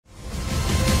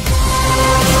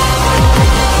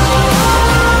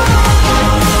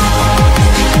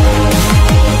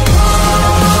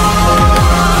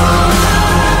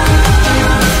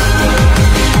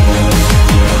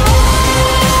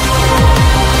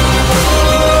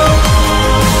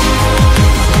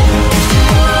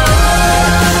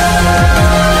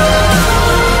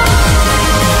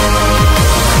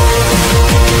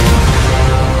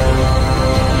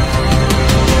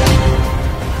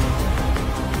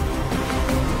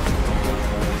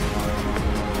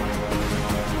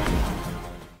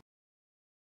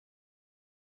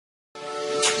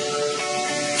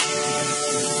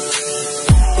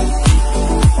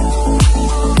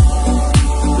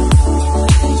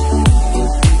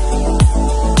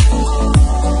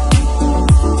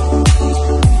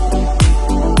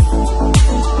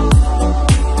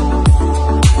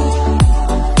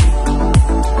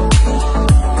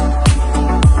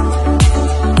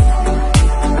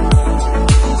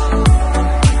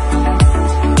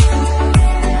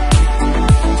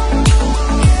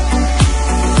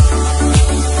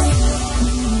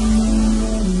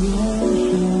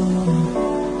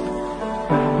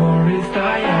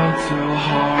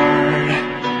hard.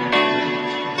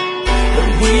 But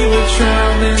we were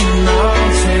traveling our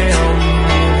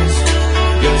tales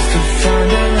just to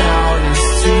find out how to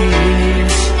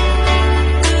cease.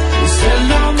 We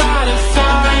set our mind to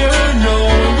fire,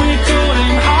 knowing we could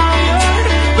aim higher,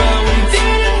 but we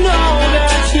didn't know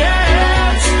that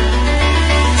yet.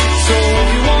 So if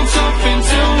you want something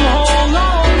to hold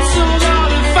on to,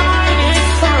 gotta find it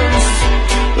first.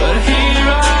 But here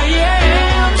I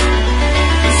am,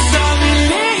 'cause I've been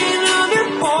laying under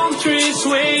palm trees,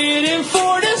 waiting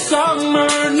for the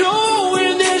summer,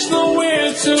 knowing there's nowhere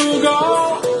to go.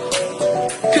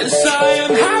 'Cause I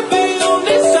am happy on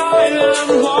this island,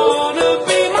 wanna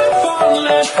be my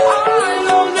farmland. I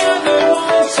don't ever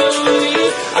want to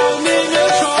leave, I'm in a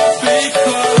tropic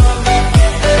club.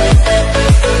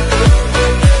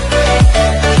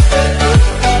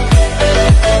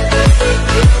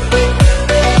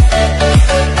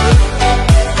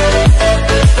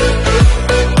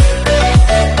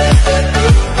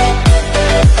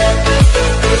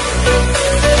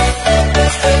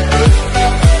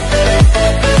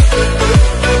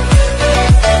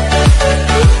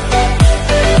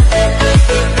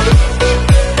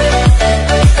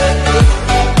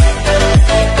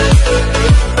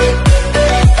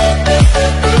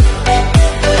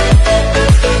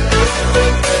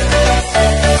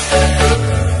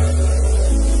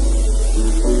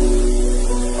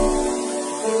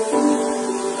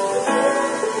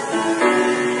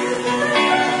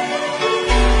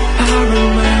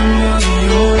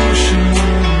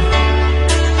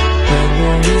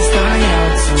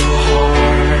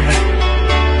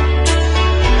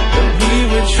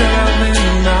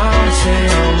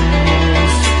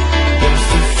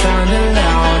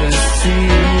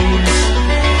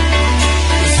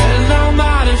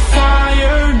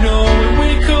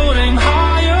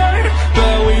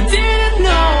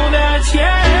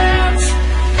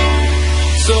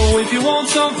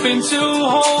 To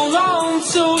hold on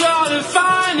to, gotta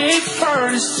find it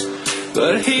first.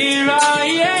 But here I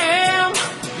am,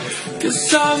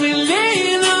 'cause I've been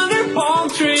laying under palm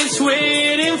trees,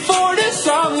 waiting for the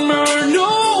summer,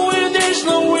 knowing there's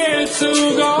nowhere to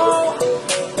go.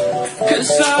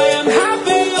 'Cause I am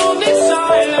happy on this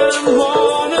island,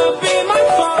 wanna be my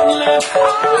farmland.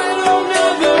 I don't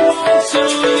ever want to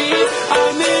leave,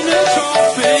 I'm in a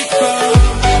tropic club.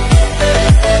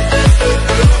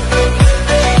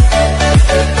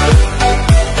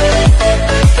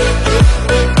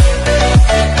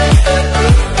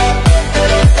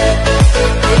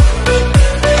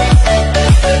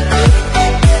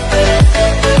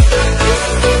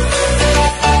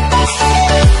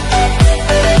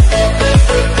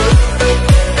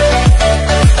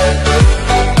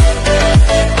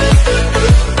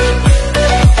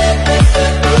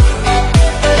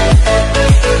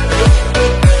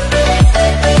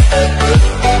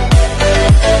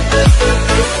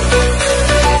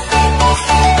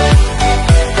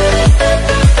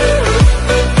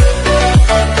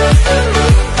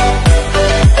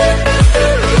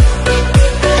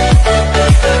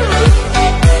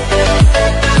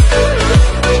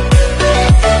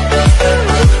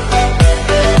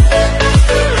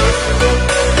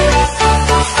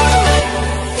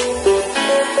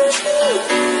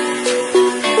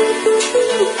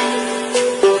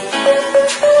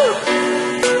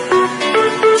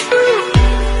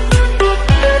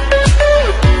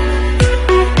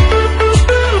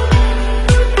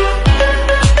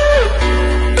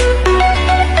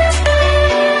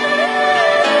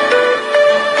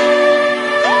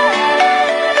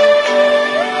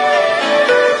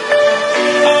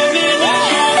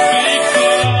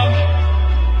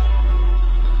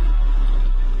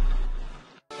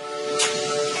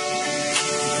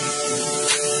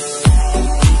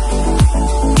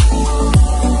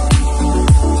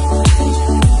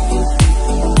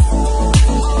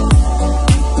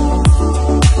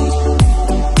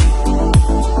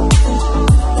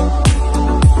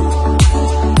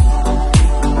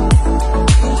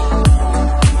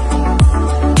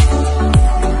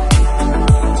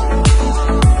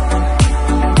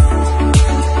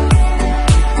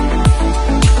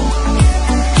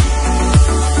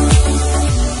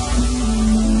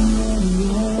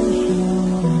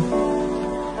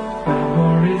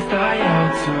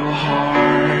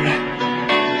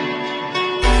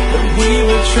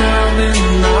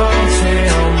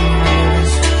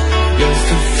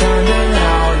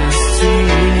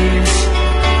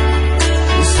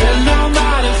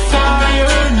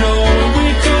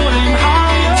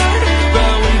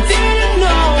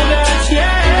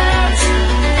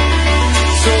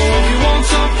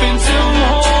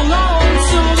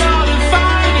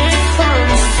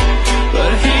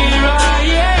 Here I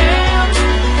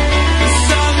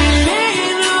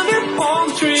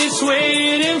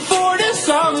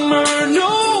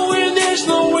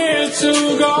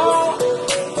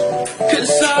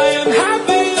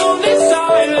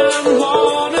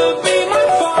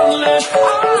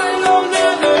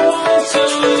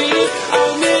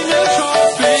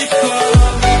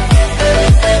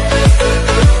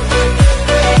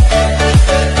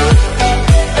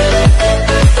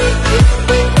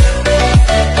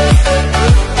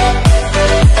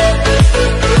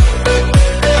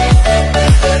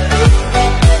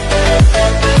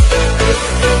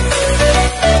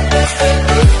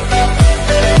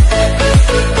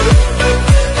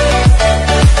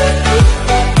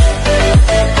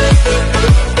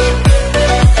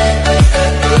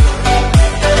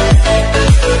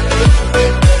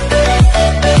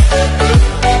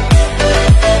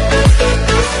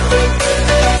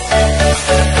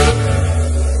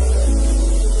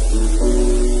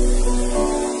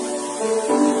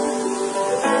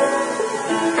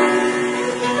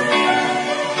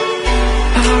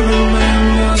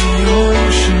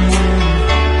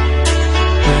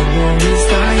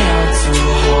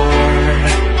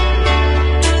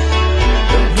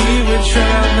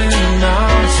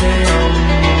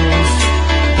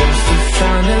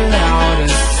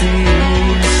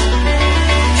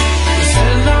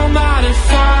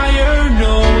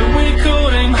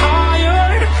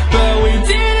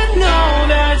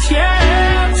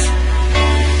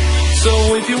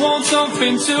want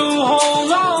something to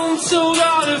hold on to,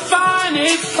 gotta find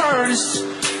it first.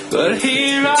 But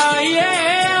here I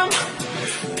am,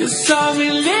 'cause I've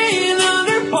been laying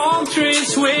under palm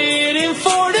trees, waiting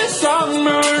for the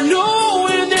summer,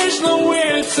 knowing there's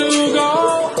nowhere to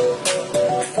go.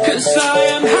 'Cause I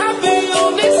am happy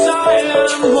on this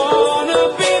island, wanna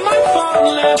be my fun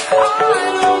land. I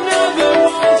don't ever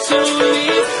want to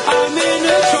leave, I'm in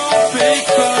a tropic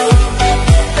club.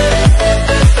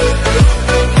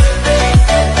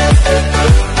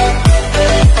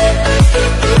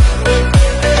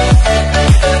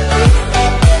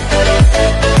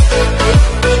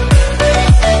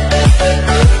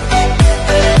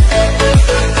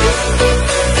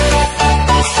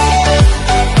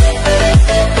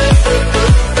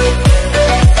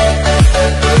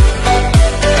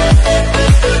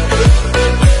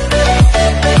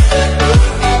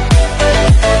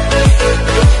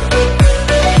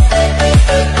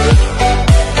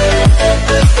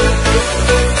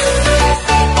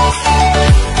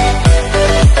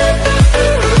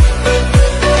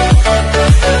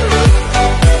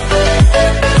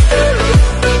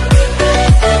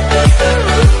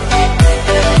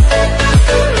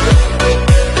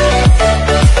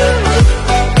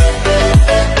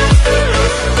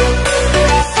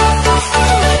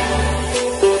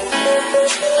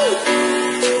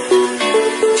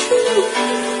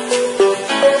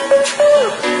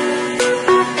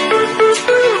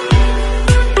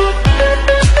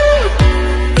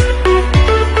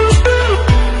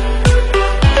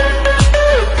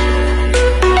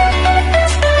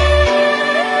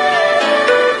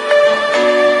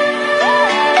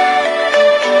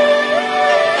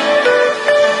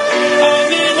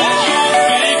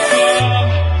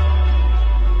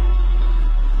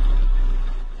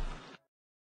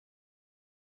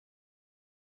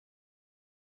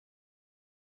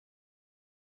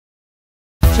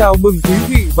 Chào mừng quý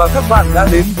vị và các bạn đã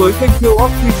đến với kênh QUAN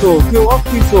Official. QUAN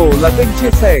Official là kênh chia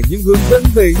sẻ những hướng dẫn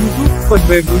về YouTube, phần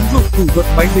mềm ứng dụng thủ thuật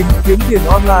máy tính, kiếm tiền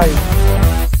online.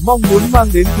 Mong muốn mang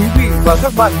đến quý vị và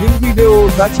các bạn những video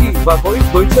giá trị và có ích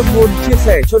với châm ngôn chia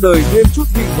sẻ cho đời thêm chút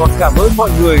vị ngọt. Cảm ơn mọi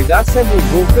người đã xem ủng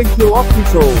hộ kênh QUAN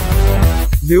Official.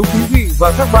 Nếu quý vị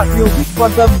và các bạn yêu thích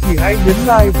quan tâm thì hãy nhấn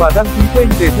like và đăng ký kênh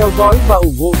để theo dõi và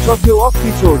ủng hộ cho QUAN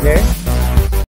Official nhé.